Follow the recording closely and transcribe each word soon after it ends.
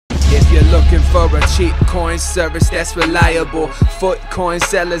you're looking for a cheap coin service that's reliable,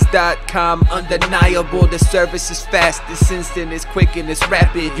 footcoinsellers.com, undeniable. The service is fast, it's instant, it's quick, and it's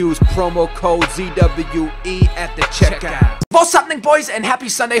rapid. Use promo code ZWE at the checkout. What's happening, boys, and happy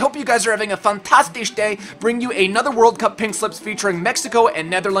Sunday. Hope you guys are having a fantastic day. Bring you another World Cup pink slips featuring Mexico and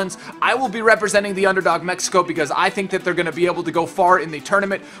Netherlands. I will be representing the underdog Mexico because I think that they're going to be able to go far in the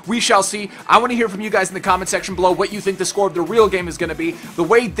tournament. We shall see. I want to hear from you guys in the comment section below what you think the score of the real game is going to be. The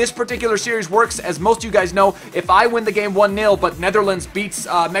way this particular series works, as most of you guys know, if I win the game 1-0 but Netherlands beats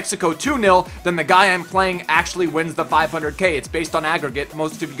Mexico 2-0, then the guy I'm playing actually wins the 500k. It's based on aggregate.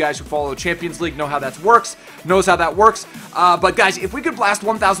 Most of you guys who follow Champions League know how that works. But guys, if we could blast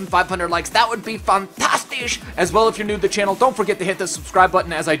 1,500 likes, that would be fantastic. As well, if you're new to the channel, don't forget to hit the subscribe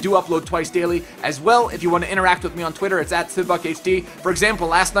button, as I do upload twice daily. As well, if you want to interact with me on Twitter, it's at SidbuckHD. For example,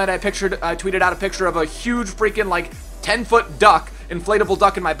 last night I tweeted out a picture of a huge freaking 10-foot duck, inflatable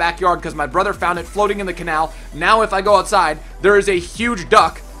duck in my backyard because my brother found it floating in the canal. Now if I go outside, there is a huge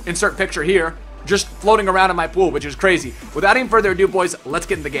duck, insert picture here, just floating around in my pool, which is crazy. Without any further ado, boys, let's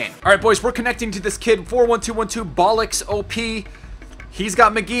get in the game. All right, boys, we're connecting to this kid, 41212 Bollocks OP. He's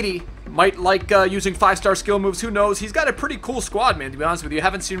got McGeady. Might like using 5-star skill moves. Who knows? He's got a pretty cool squad, man, to be honest with you.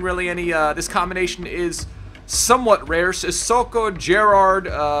 Haven't seen really any. This combination is somewhat rare. Sissoko, Gerrard,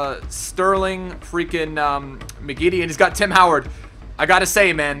 Sterling, freaking McGeady, and he's got Tim Howard. I gotta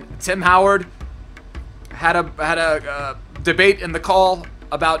say, man, Tim Howard had a debate in the call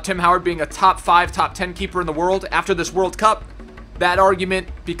about Tim Howard being a top 5, top 10 keeper in the world. After this World Cup, that argument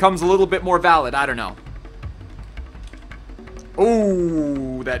becomes a little bit more valid. I don't know.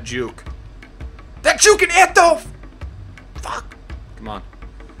 Ooh, that juke. That juke and Eto! Fuck. Come on.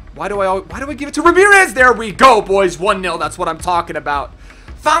 Why do I give it to Ramirez? There we go, boys. 1-0. That's what I'm talking about.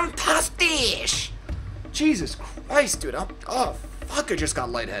 Fantastic. Jesus Christ, dude. Oh, fuck. I just got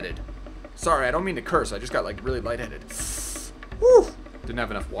lightheaded. Sorry, I don't mean to curse. I just got, really lightheaded. Woo. Didn't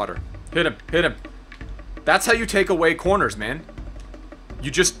have enough water. Hit him. Hit him. That's how you take away corners, man.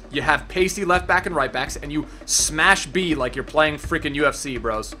 You have pacey left back and right backs, and you smash B like you're playing freaking UFC,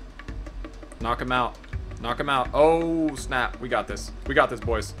 bros. Knock him out. Knock him out. Oh, snap. We got this. We got this,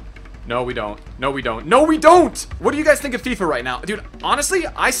 boys. No, we don't. No, we don't. No, we don't! What do you guys think of FIFA right now? Dude, honestly,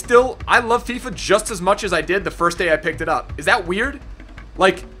 I love FIFA just as much as I did the first day I picked it up. Is that weird?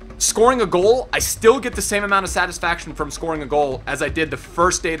 Scoring a goal, I still get the same amount of satisfaction from scoring a goal as I did the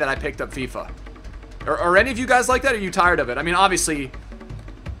first day that I picked up FIFA. Are any of you guys like that? Or are you tired of it? I mean, obviously,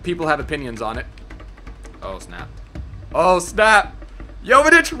 people have opinions on it. Oh, snap. Oh, snap.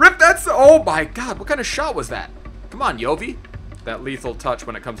 Jovic, rip that. Oh, my God. What kind of shot was that? Come on, Jovi. That lethal touch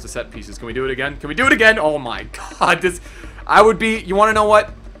when it comes to set pieces. Can we do it again? Can we do it again? Oh, my God. You want to know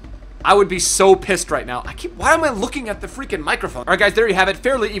what? I would be so pissed right now. Why am I looking at the freaking microphone? All right, guys, there you have it.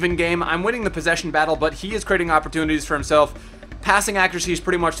 Fairly even game. I'm winning the possession battle, but he is creating opportunities for himself. Passing accuracy is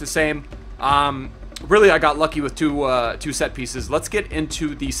pretty much the same. Really, I got lucky with two set pieces. Let's get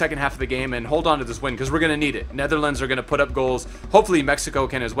into the second half of the game and hold on to this win because we're going to need it. Netherlands are going to put up goals. Hopefully, Mexico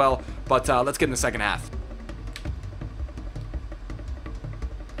can as well, but let's get in the second half.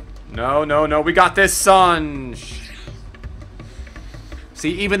 No, no, no. We got this, son.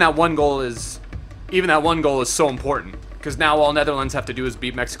 See, even that one goal is so important because now all Netherlands have to do is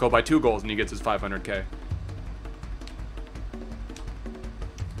beat Mexico by 2 goals and he gets his 500k.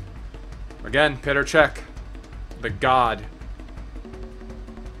 Again, Petr Cech, the god.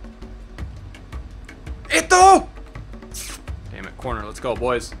 Eto! Damn it, corner. Let's go,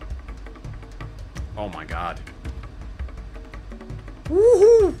 boys. Oh my god.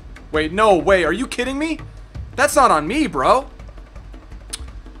 Woohoo! Wait, no way. Are you kidding me? That's not on me, bro.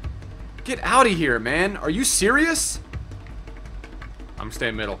 Get out of here, man. Are you serious? I'm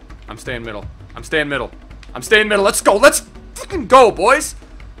staying middle. I'm staying middle. I'm staying middle. I'm staying middle. Let's go. Let's fucking go, boys.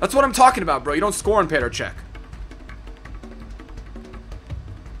 That's what I'm talking about, bro. You don't score on Petr Cech.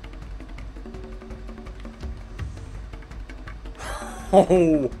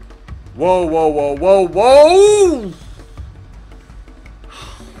 Oh. Whoa, whoa, whoa, whoa, whoa.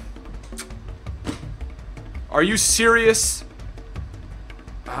 Are you serious?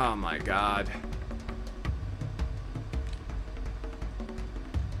 Oh my god.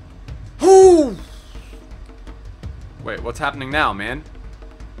 Whoo! Wait, what's happening now, man?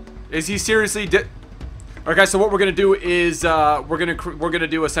 Is he seriously Alright, guys, so what we're gonna do is we're gonna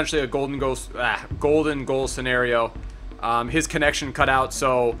do essentially a golden goal scenario. His connection cut out,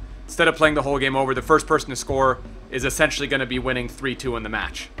 so instead of playing the whole game over, the first person to score is essentially gonna be winning 3-2 in the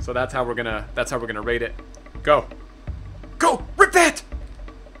match. So that's how we're gonna rate it. Go. Go! Rip that!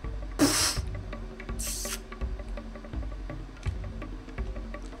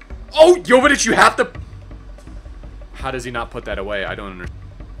 Oh, Jovic, you have to... How does he not put that away? I don't understand.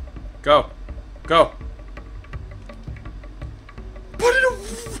 Go. Go. Put it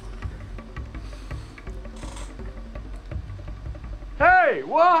away. Hey,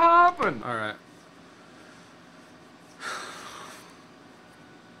 what happened? All right.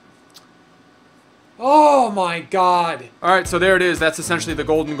 Oh my God. All right, so there it is. That's essentially the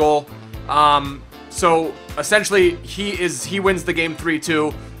golden goal. So essentially he wins the game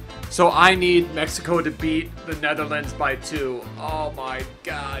 3-2. So I need Mexico to beat the Netherlands by 2. Oh my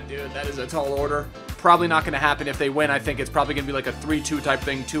God, dude, that is a tall order. Probably not going to happen if they win. I think it's probably going to be like a 3-2 type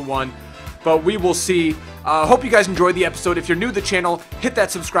thing, 2-1. But we will see. Hope you guys enjoyed the episode. If you're new to the channel, hit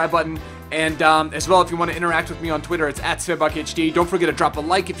that subscribe button. And as well, if you want to interact with me on Twitter, it's @SvedbuckHD. Don't forget to drop a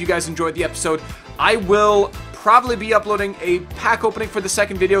like if you guys enjoyed the episode. I will probably be uploading a pack opening for the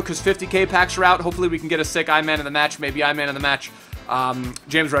second video because 50K packs are out. Hopefully we can get a sick I-Man of the match. Maybe I-Man of the match.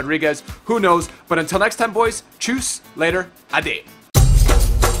 James Rodriguez. Who knows? But until next time, boys. Tschüss. Later. Ade.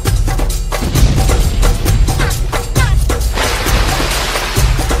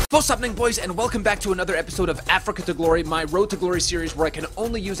 What's happening, boys, and welcome back to another episode of Africa to Glory, my Road to Glory series where I can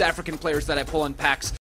only use African players that I pull in packs.